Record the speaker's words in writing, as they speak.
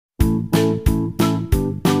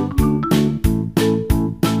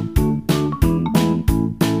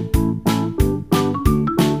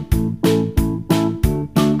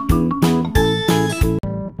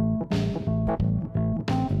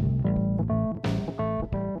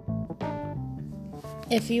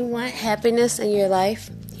If you want happiness in your life,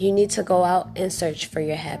 you need to go out and search for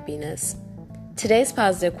your happiness. Today's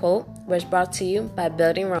positive quote was brought to you by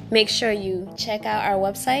Building Rome. Make sure you check out our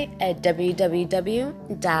website at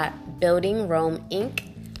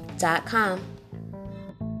www.buildingromeinc.com.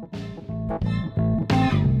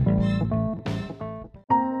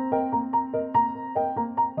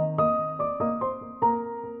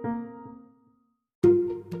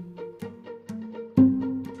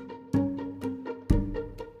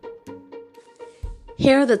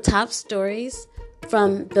 Here are the top stories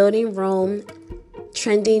from Building Rome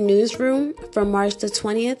Trending Newsroom from March the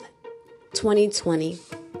 20th, 2020.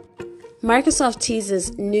 Microsoft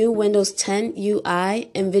teases new Windows 10 UI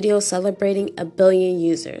and video celebrating 1 billion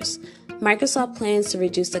users. Microsoft plans to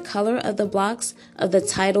reduce the color of the blocks of the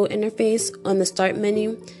title interface on the Start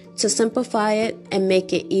menu to simplify it and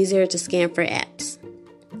make it easier to scan for apps.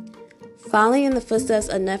 Following in the footsteps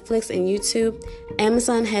of Netflix and YouTube,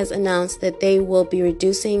 Amazon has announced that they will be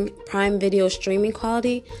reducing Prime Video streaming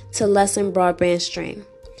quality to lessen broadband strain.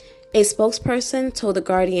 A spokesperson told The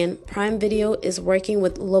Guardian Prime Video is working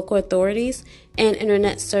with local authorities and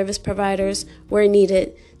internet service providers where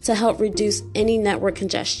needed to help reduce any network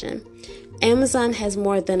congestion. Amazon has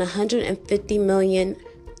more than 150 million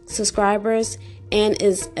subscribers and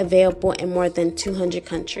is available in more than 200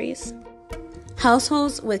 countries.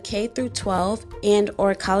 Households with K-12 and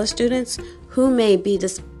or college students who may be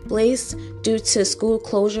displaced due to school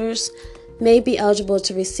closures may be eligible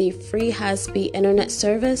to receive free high-speed internet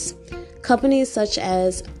service. Companies such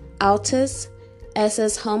as Altus,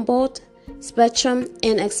 SS Humboldt, Spectrum,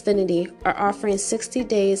 and Xfinity are offering 60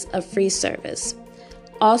 days of free service.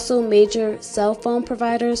 Also, major cell phone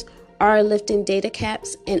providers are lifting data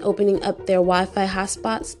caps and opening up their Wi-Fi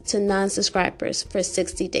hotspots to non-subscribers for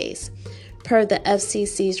 60 days. Per the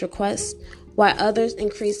FCC's request, while others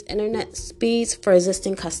increase internet speeds for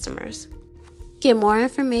existing customers. Get more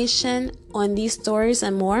information on these stories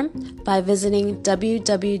and more by visiting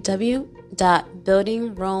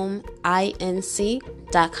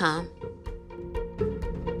www.buildingromeinc.com.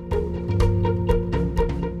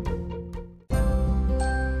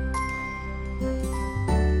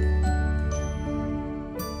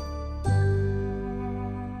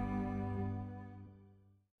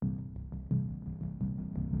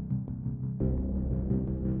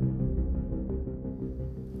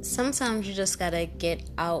 Sometimes you just gotta get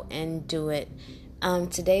out and do it.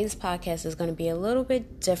 Today's podcast is going to be a little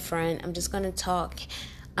bit different. I'm just going to talk.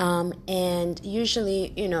 And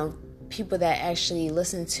usually, people that actually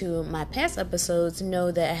listen to my past episodes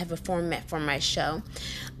know that I have a format for my show.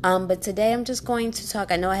 But today I'm just going to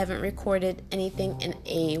talk. I know I haven't recorded anything in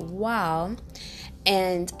a while.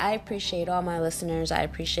 And I appreciate all my listeners. I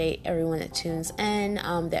appreciate everyone that tunes in,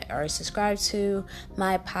 that are subscribed to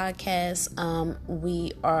my podcast.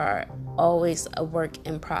 We are always a work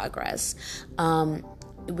in progress.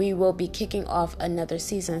 We will be kicking off another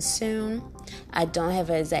season soon. I don't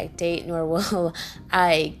have an exact date, nor will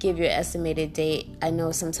I give you an estimated date. I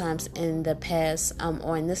know sometimes in the past,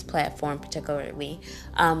 or in this platform particularly,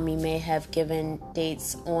 we may have given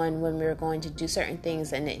dates on when we were going to do certain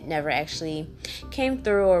things, and it never actually came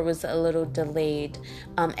through or was a little delayed.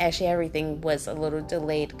 Actually, everything was a little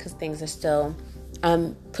delayed because things are still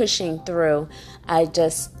pushing through. I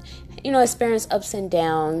just experience ups and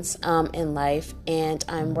downs in life, and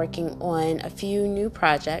I'm working on a few new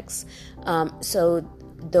projects. So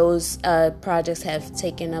those projects have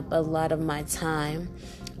taken up a lot of my time.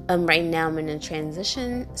 Right now I'm in a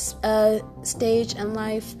transition stage in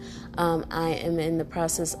life. I am in the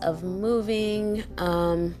process of moving.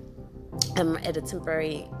 I'm at a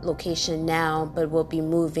temporary location now, but we'll be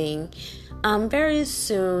moving very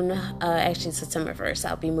soon. Actually, September 1st,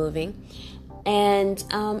 I'll be moving. And,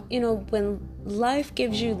 when life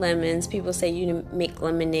gives you lemons, people say you make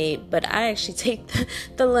lemonade, but I actually take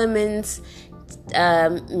the lemons,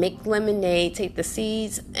 make lemonade, take the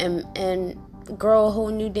seeds and grow a whole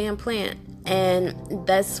new damn plant. And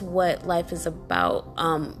that's what life is about.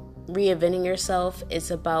 Reinventing yourself.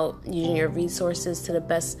 It's about using your resources to the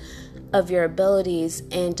best of your abilities,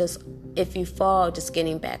 and just, if you fall, just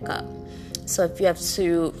getting back up. So if you have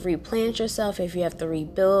to replant yourself, if you have to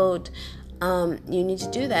rebuild, you need to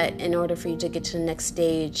do that in order for you to get to the next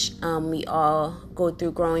stage. We all go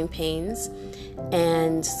through growing pains,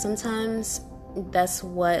 and sometimes that's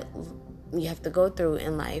what you have to go through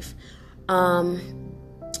in life.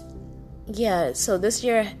 So this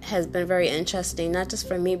year has been very interesting, not just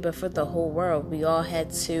for me, but for the whole world. We all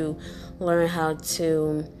had to learn how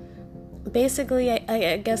to basically,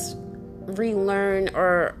 I guess, relearn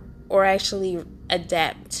or actually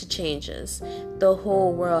adapt to changes. The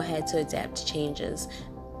whole world had to adapt to changes.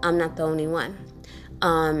 I'm not the only one.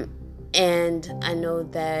 And I know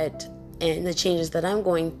that in the changes that I'm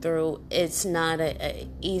going through, it's not a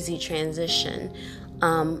easy transition,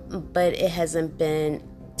 but it hasn't been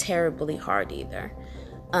terribly hard either.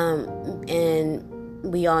 And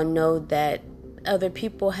we all know that other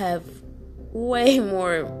people have way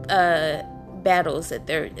more battles that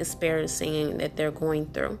they're experiencing and that they're going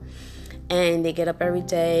through. And they get up every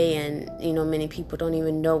day, and many people don't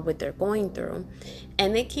even know what they're going through,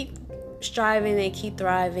 and they keep striving, they keep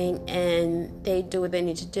thriving, and they do what they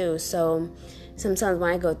need to do. So sometimes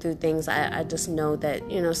when I go through things, I just know that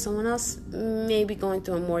someone else may be going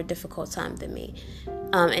through a more difficult time than me,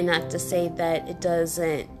 and not to say that it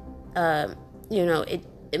doesn't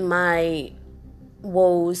my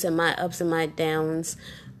woes and my ups and my downs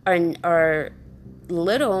are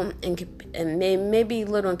little and maybe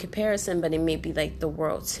little in comparison, but it may be like the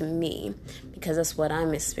world to me, because that's what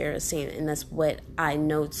I'm experiencing, and that's what I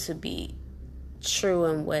know to be true,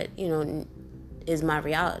 and what is my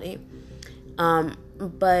reality.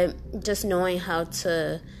 But just knowing how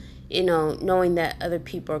to knowing that other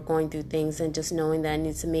people are going through things, and just knowing that I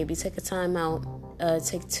need to maybe take a time out,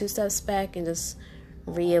 take 2 steps back, and just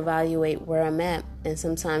reevaluate where I'm at. And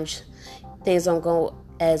sometimes things don't go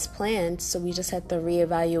as planned, so we just have to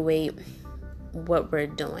reevaluate what we're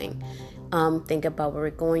doing. Think about what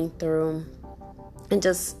we're going through, and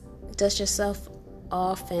just dust yourself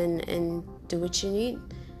off and do what you need.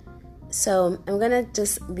 So I'm gonna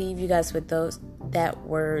just leave you guys with those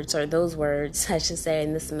words, I should say,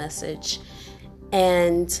 in this message.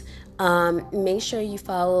 And make sure you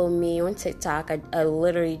follow me on TikTok. I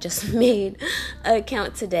literally just made an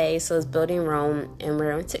account today, so it's Building Rome, and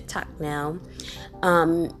we're on TikTok now.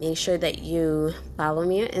 Make sure that you follow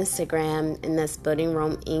me on Instagram, and that's Building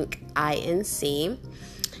Rome Inc. INC.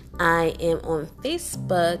 I am on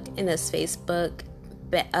Facebook, and that's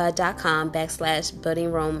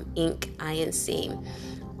facebook.com/Building Rome Inc. INC.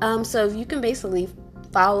 So you can basically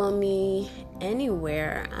follow me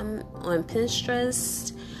anywhere. I'm on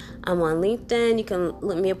Pinterest. I'm on LinkedIn. You can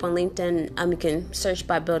look me up on LinkedIn. You can search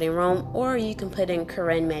by Building Rome, or you can put in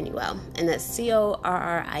Corrine Manuel, and that's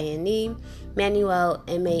CORRINE Manuel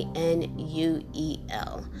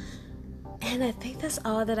MANUEL. And I think that's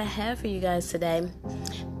all that I have for you guys today.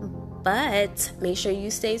 But make sure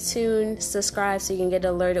you stay tuned, subscribe, so you can get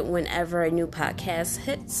alerted whenever a new podcast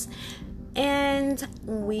hits. And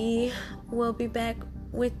we will be back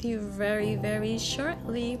with you very, very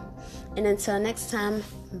shortly. And until next time,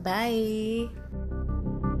 bye.